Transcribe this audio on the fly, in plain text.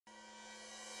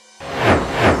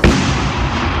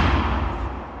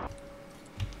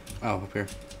Oh, up here.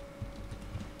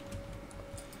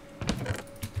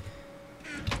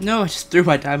 No, I just threw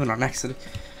my diamond on accident.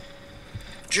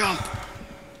 Jump!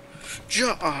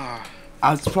 Jump!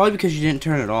 It's probably because you didn't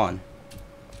turn it on.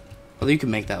 Although you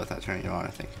can make that without turning it on, I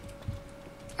think.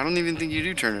 I don't even think you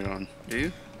do turn it on, do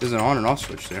you? There's an on and off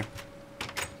switch there.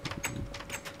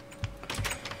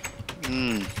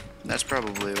 That's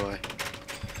probably why.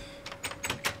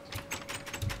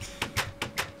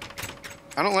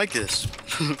 I don't like this.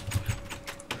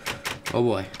 Oh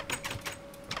boy.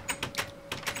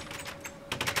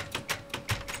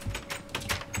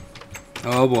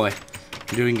 Oh boy.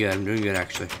 I'm doing good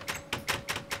actually.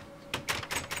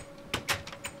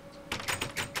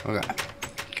 Okay.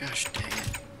 Gosh dang it.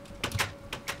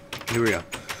 Here we go.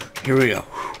 Here we go.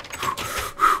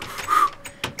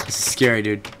 This is scary,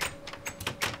 dude.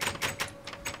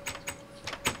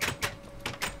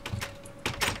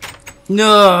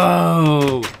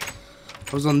 No!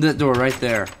 I was on that door right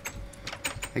there.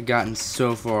 I'd gotten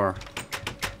so far.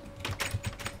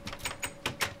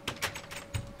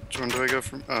 Which one do I go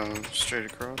from? Oh, straight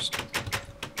across.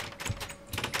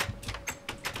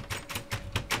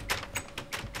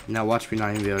 Now watch me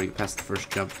not even be able to get past the first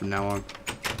jump from now on.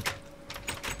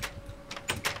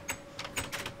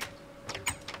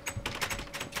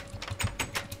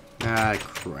 Ah,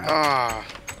 crap. Ah,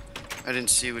 I didn't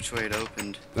see which way it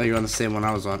opened. Oh, you're on the same one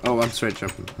I was on. Oh, I'm straight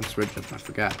jumping. I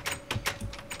forgot.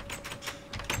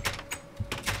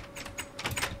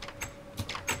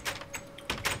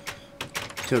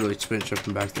 Totally sprint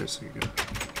jumping back there, so you go.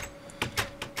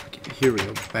 Okay, here we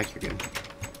go. Back here again.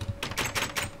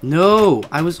 No!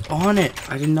 I was on it!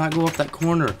 I did not go up that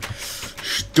corner.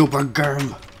 Stupid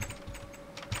germ.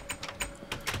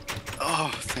 Oh,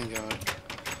 thank God.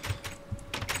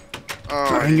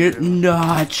 Oh, Dang it,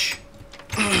 Notch!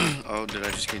 Oh, did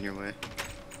I just get in your way?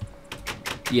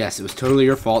 Yes, it was totally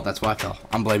your fault. That's why I fell.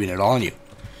 I'm blaming it all on you.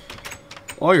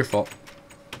 All your fault.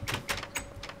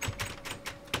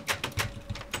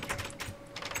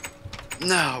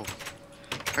 No!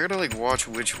 I gotta like watch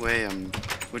which way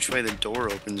the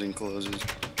door opens and closes.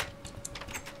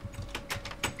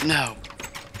 No!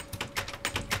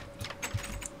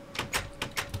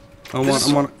 I'm This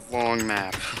is on. a long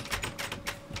map.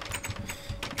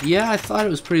 Yeah, I thought it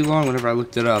was pretty long whenever I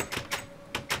looked it up.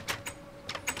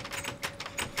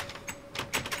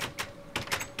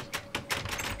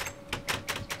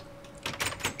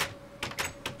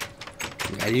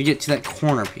 I need to get to that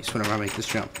corner piece whenever I make this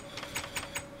jump.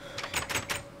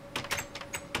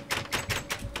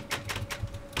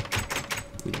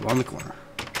 On the corner.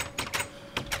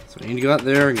 So I need to go out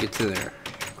there and get to there.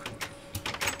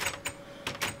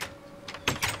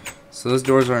 So those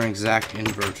doors are an exact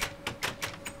invert.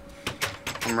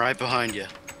 I'm right behind you.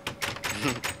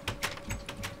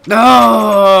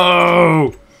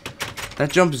 No!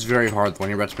 That jump is very hard, the one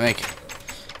you're about to make.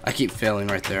 I keep failing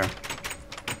right there.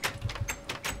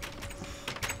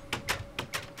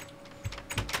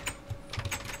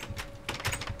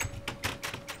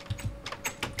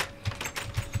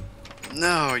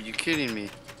 No, are you kidding me?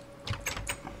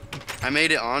 I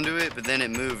made it onto it, but then it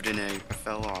moved and I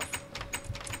fell off.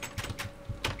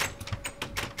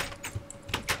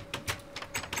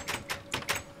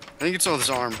 I think it's all this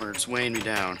armor. It's weighing me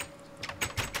down.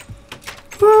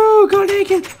 Woo! Go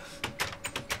naked!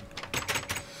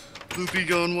 Loopy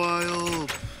going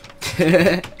wild.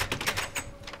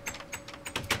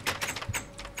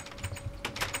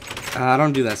 I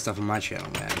don't do that stuff on my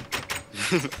channel, man.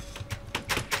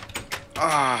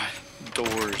 Ah,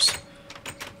 doors.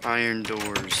 Iron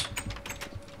doors.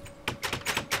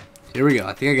 Here we go.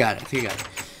 I think I got it.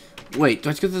 Wait, do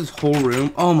I have to go through this whole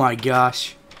room? Oh my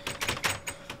gosh.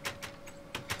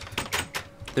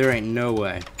 There ain't no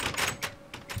way.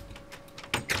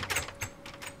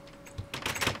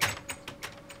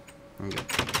 I'm good.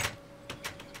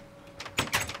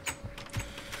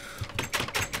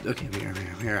 Okay,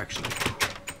 I'm here actually.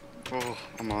 Oh,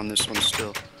 I'm on this one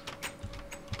still.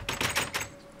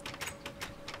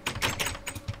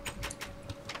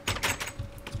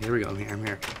 Here we go. I'm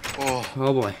here. Oh,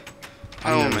 Oh boy.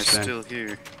 how am I nervous, man. still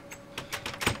here?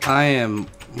 I am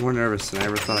more nervous than I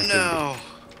ever thought I No.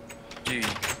 Dude,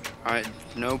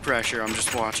 no pressure. I'm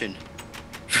just watching.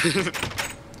 could be.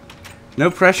 No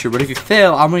pressure, but if you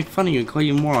fail, I'll make fun of you and call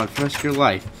you a moron for the rest of your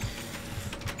life.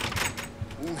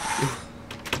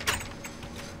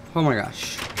 Oh my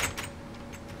gosh.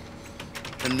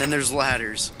 And then there's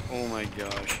ladders. Oh my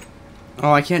gosh.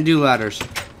 Oh, I can't do ladders.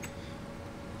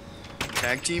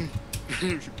 Tag team?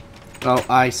 Oh,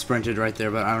 I sprinted right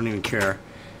there, but I don't even care.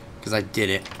 Because I did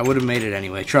it. I would have made it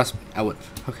anyway. Trust me, I would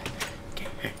have. Okay. Okay,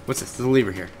 hey, what's this? There's a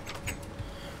lever here.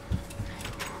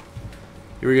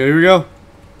 Here we go, here we go.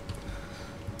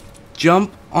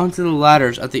 Jump onto the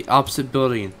ladders at the opposite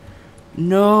building.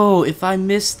 No, if I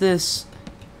miss this.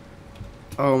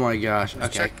 Oh my gosh. There's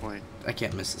Okay. checkpoint. I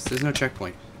can't miss this. There's no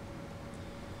checkpoint.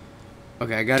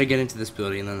 Okay, I gotta get into this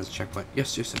building and then there's a checkpoint.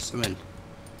 Yes, yes, yes, I'm in.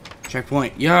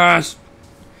 Checkpoint. Yes!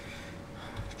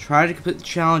 Try to complete the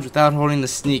challenge without holding the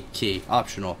sneak key.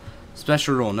 Optional.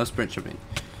 Special rule, no sprint jumping.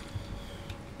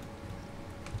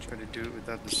 Try to do it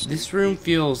without the This room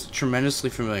feels tremendously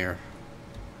familiar.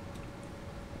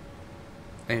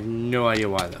 I have no idea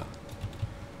why though.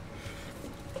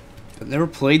 I've never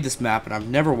played this map and I've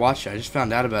never watched it. I just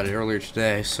found out about it earlier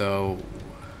today, so...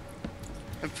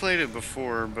 I've played it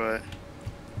before, but...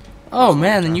 Oh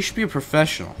man, then you should be a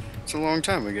professional. It's a long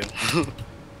time ago.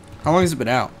 How long has it been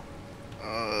out?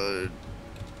 I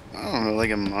don't know, like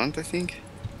a month, I think.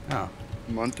 Oh.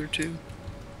 A month or two.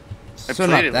 So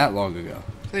not that long ago.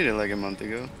 Played it like a month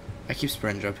ago. I keep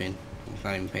sprint jumping. It's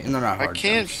not even paying. They're not hard I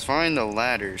can't jumps. find the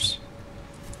ladders.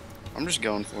 I'm just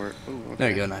going for it. Ooh, okay. There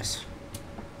you go, nice.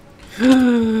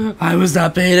 I was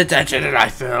not paying attention and I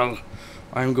fell.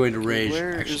 I'm going to rage.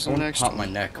 Where Actually, is I the want next to pop one?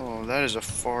 my neck. Oh, that is a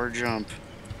far jump.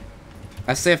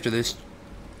 I say after this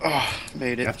Oh,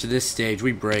 made it. After this stage,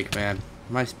 we break, man.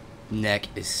 My neck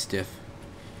is stiff.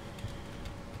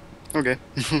 Okay.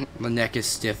 My neck is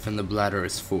stiff and the bladder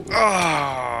is full.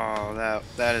 Oh,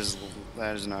 that is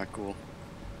not cool.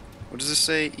 What does this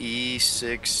say?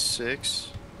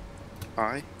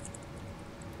 E66I?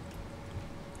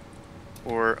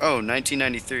 Or oh,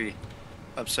 1993.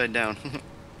 Upside down.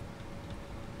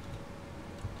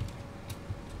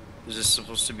 Is this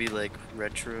supposed to be like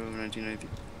retro 1993?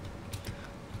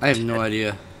 I have no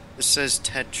idea. This says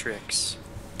Tetrix.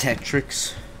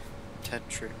 Tetrix.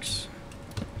 Tetrix.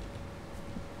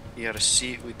 You gotta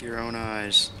see it with your own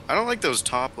eyes. I don't like those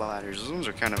top ladders. Those ones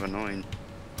are kind of annoying.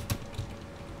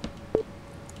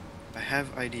 I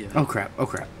have idea. Oh crap, oh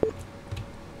crap.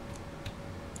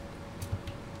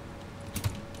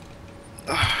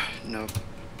 Nope.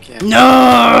 Can't.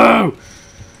 No!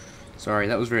 Sorry,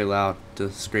 that was very loud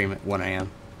to scream at 1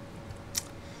 a.m.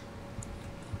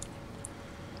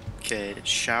 Okay, it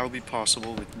shall be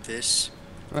possible with this.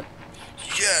 What?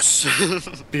 Yes!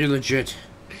 Be legit.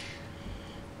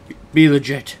 Be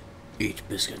legit. Eat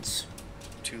biscuits.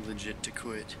 Too legit to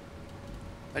quit.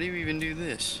 How do you even do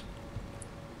this?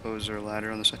 Oh, is there a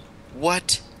ladder on the side?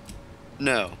 What?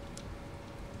 No.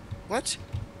 What?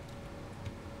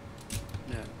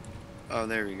 No. Oh,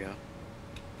 there we go.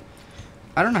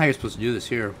 I don't know how you're supposed to do this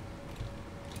here.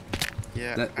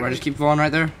 Yeah. Where I just keep falling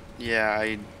right there?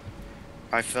 Yeah,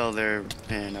 I fell there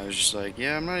and I was just like,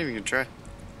 yeah, I'm not even gonna try.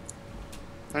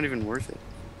 Not even worth it.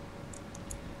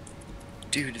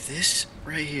 Dude, this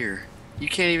right here. You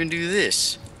can't even do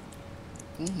this.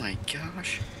 Oh my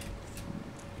gosh.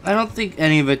 I don't think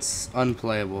any of it's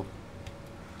unplayable.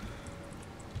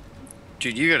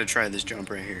 Dude, you gotta try this jump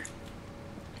right here.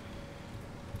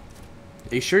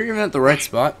 Are you sure you're at the right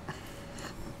spot?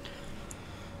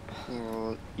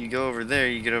 Well, you go over there,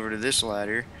 you get over to this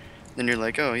ladder, then you're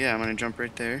like, oh yeah, I'm gonna jump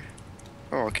right there.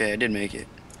 Oh, okay, I did make it.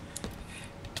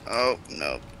 Oh,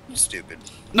 no. Stupid.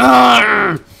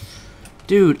 No!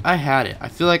 Dude, I had it. I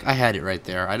feel like I had it right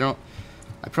there. I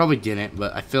probably didn't,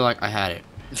 but I feel like I had it.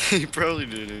 You probably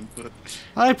didn't, but...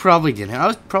 I probably didn't. I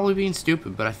was probably being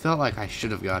stupid, but I felt like I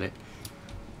should have got it.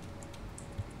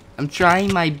 I'm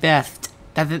trying my best.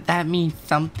 Doesn't that mean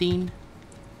something?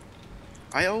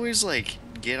 I always, like,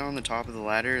 get on the top of the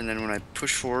ladder, and then when I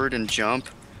push forward and jump,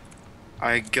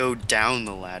 I go down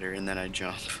the ladder, and then I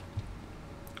jump.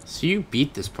 So you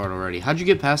beat this part already. How'd you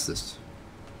get past this?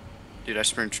 Dude, I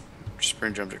sprint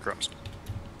jumped across.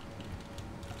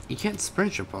 You can't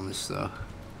sprint jump on this, though.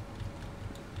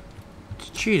 It's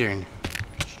cheating.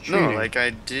 It's cheating. No, like,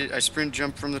 I sprint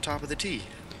jumped from the top of the T.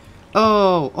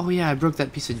 Oh yeah, I broke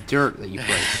that piece of dirt that you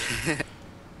placed.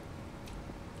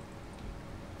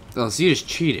 Oh, so you just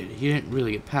cheated. You didn't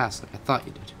really get past like I thought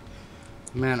you did.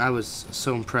 Man, I was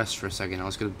so impressed for a second. I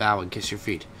was gonna bow and kiss your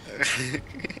feet.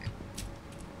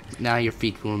 Now your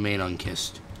feet will remain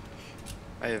unkissed.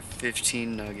 I have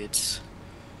 15 nuggets.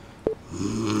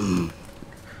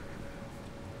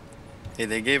 Hey,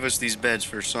 they gave us these beds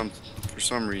for some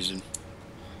reason.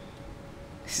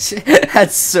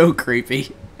 That's so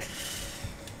creepy.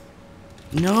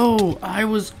 No, I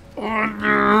was.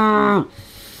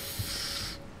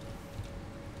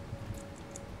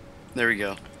 There we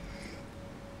go.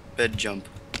 Bed jump.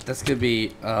 That's gonna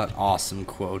be an awesome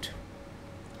quote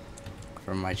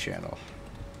from my channel.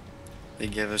 They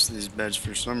gave us these beds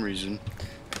for some reason.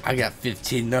 I got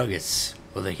 15 nuggets.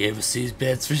 Well, they gave us these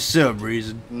beds for some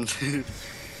reason.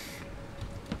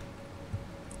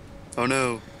 Oh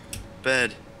no.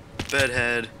 Bed.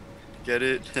 Bedhead. Get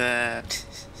it?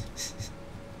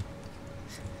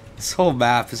 This whole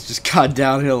map has just gone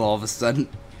downhill all of a sudden.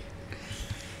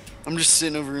 I'm just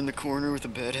sitting over in the corner with a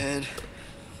bedhead.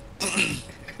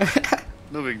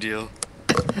 No big deal.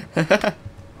 I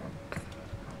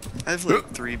have like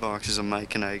 3 boxes of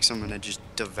Nikc-Nack, I'm gonna just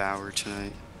devour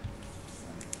tonight.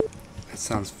 That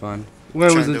sounds fun.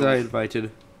 Where was Trying it to- I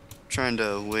invited? Trying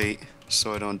to wait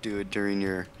so I don't do it during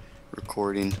your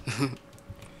recording. Well,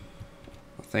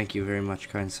 thank you very much,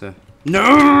 kind sir. No!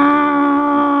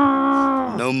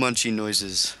 No munchy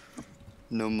noises.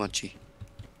 No munchy.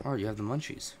 Oh, you have the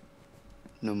munchies.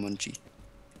 No munchy.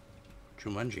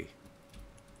 Jumanji.